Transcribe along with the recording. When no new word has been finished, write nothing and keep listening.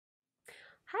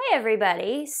Hi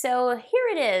everybody, so here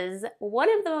it is, one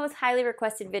of the most highly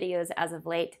requested videos as of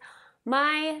late,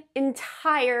 my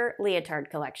entire leotard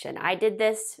collection. I did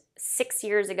this 6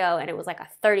 years ago and it was like a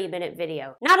 30-minute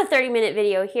video. Not a 30-minute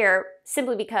video here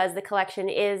simply because the collection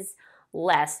is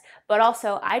less, but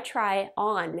also I try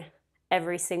on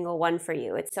every single one for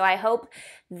you. So I hope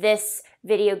this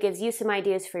video gives you some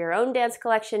ideas for your own dance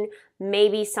collection,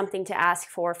 maybe something to ask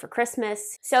for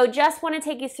Christmas. So just want to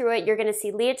take you through it. You're going to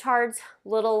see leotards,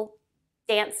 little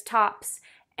dance tops,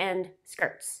 and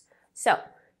skirts. So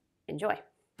enjoy.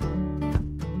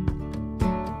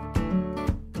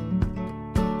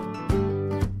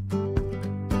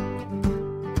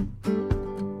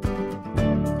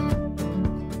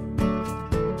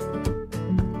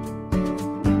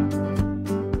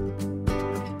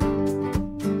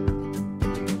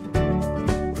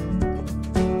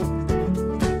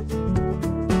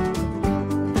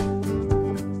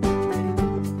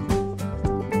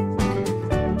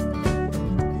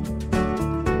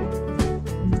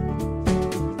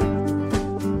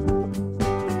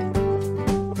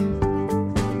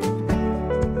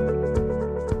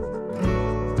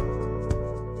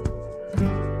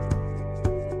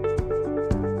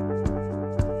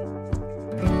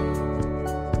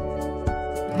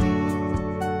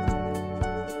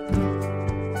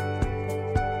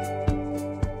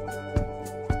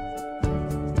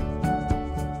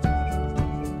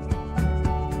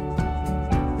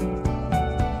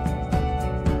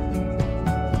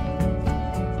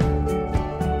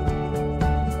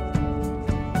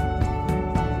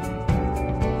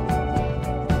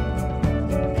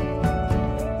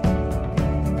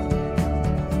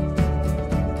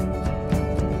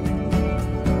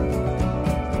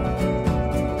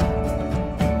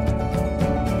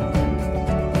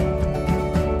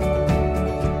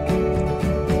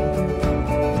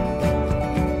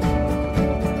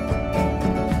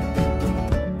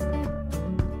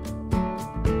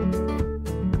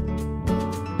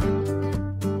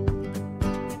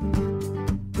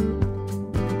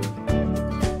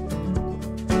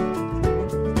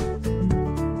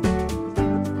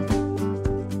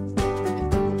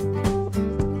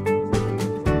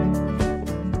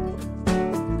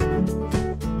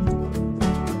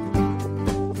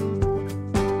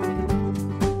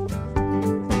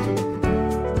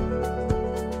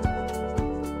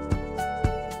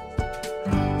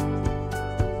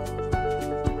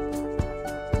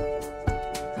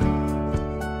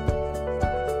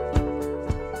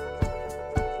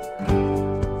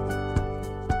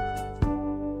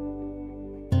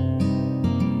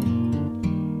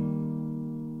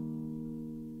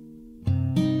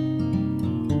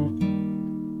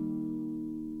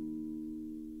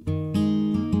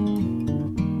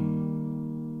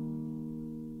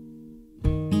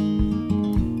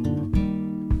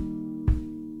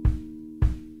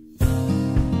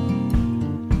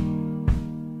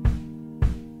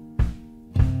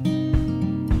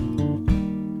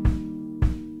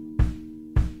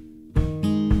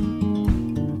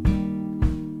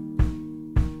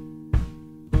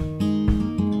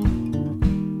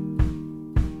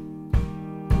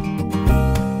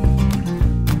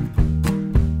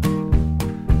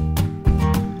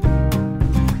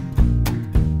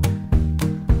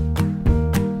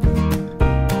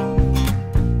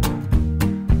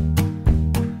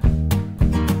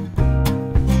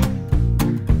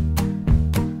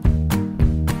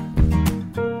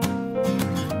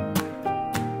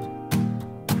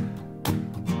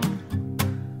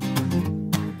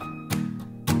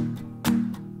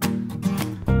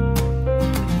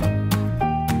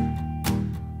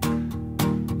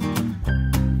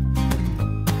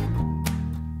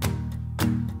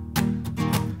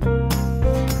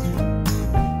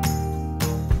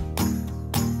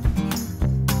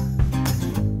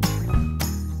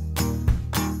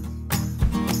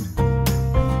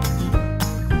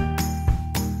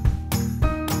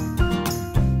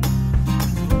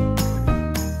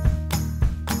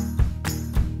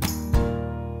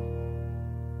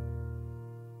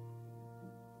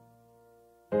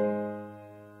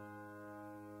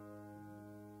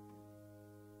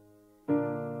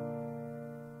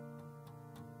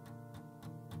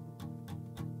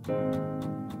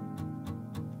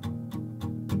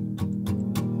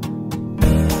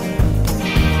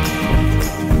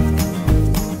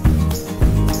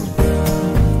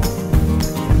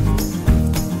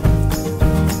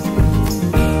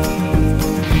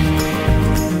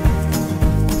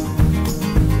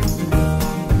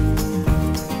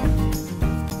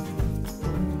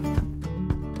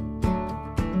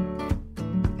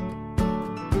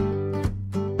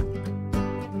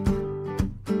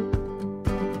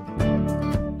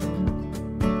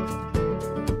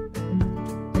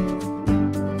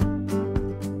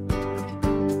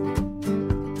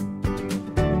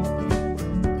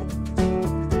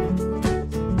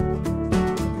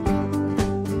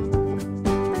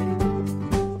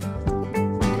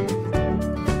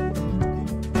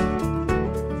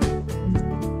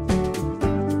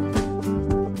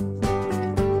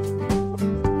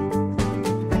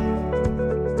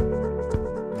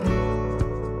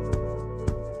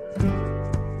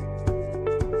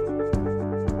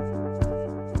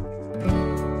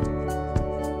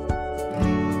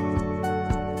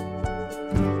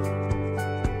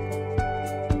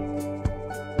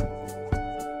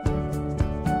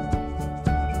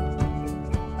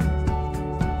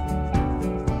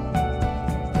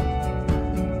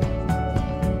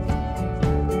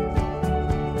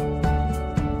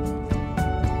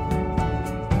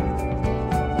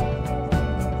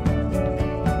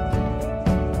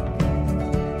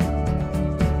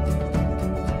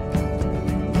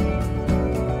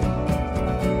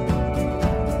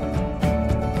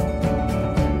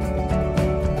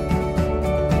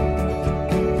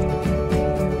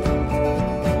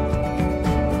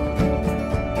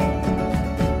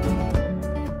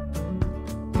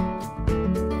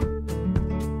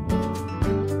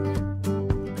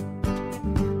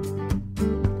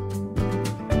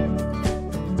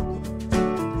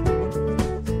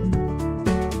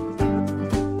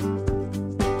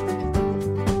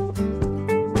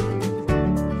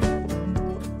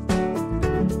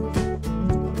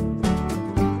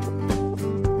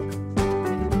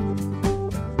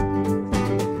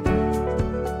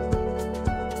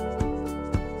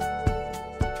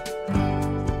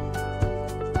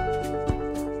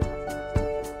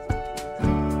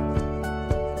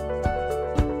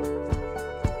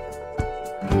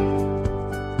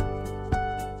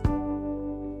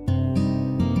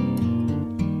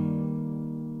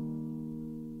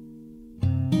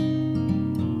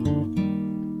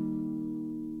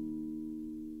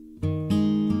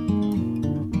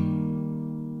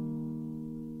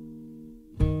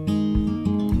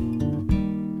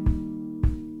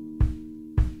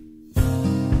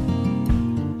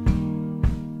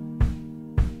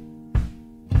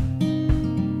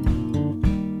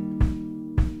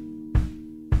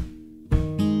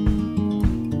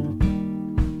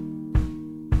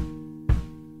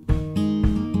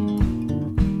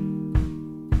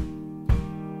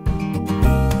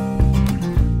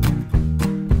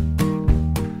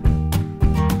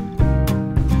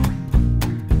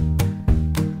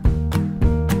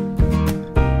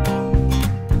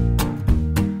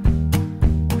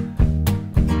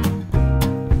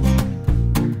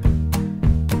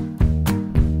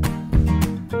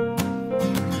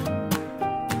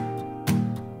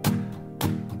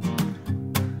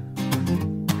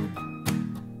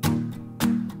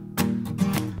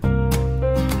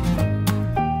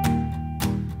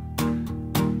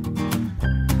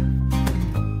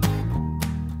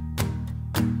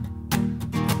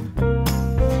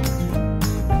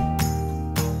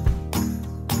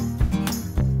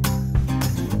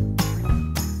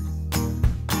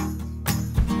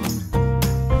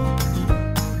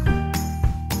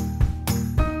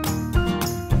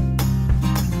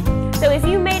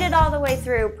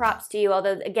 through, props to you,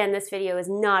 although again, this video is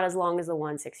not as long as the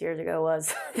one 6 years ago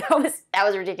was. that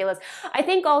was ridiculous. I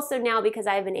think also now, because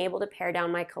I've been able to pare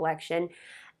down my collection,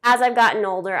 as I've gotten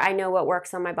older, I know what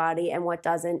works on my body and what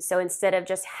doesn't. So instead of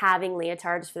just having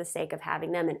leotards for the sake of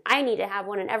having them, and I need to have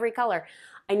one in every color,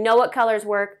 I know what colors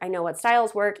work, I know what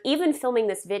styles work. Even filming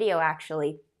this video,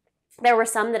 actually, there were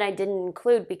some that I didn't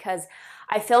include because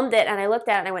I filmed it and I looked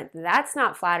at it and I went, that's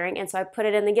not flattering, and so I put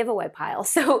it in the giveaway pile.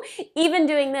 So even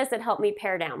doing this, it helped me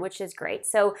pare down, which is great.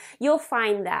 So you'll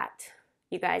find that,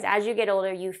 you guys, as you get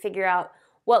older, you figure out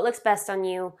what looks best on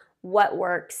you, what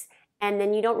works, and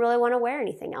then you don't really want to wear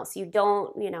anything else. You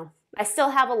don't, you know, I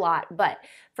still have a lot, but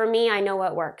for me, I know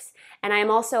what works. And I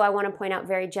am also, I want to point out,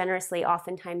 very generously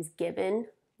oftentimes given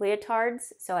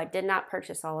leotards, so I did not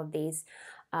purchase all of these.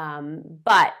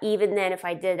 But even then, if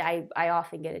I did, I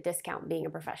often get a discount being a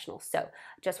professional. So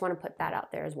just want to put that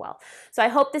out there as well. So I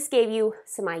hope this gave you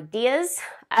some ideas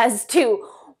as to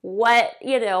what,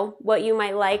 you know, what you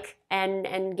might like,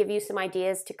 and give you some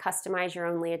ideas to customize your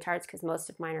own leotards, because most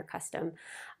of mine are custom.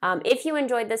 If you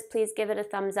enjoyed this, please give it a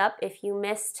thumbs up. If you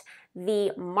missed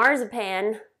the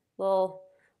marzipan little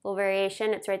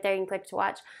variation, it's right there. You can click to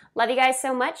watch. Love you guys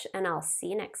so much, and I'll see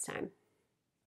you next time.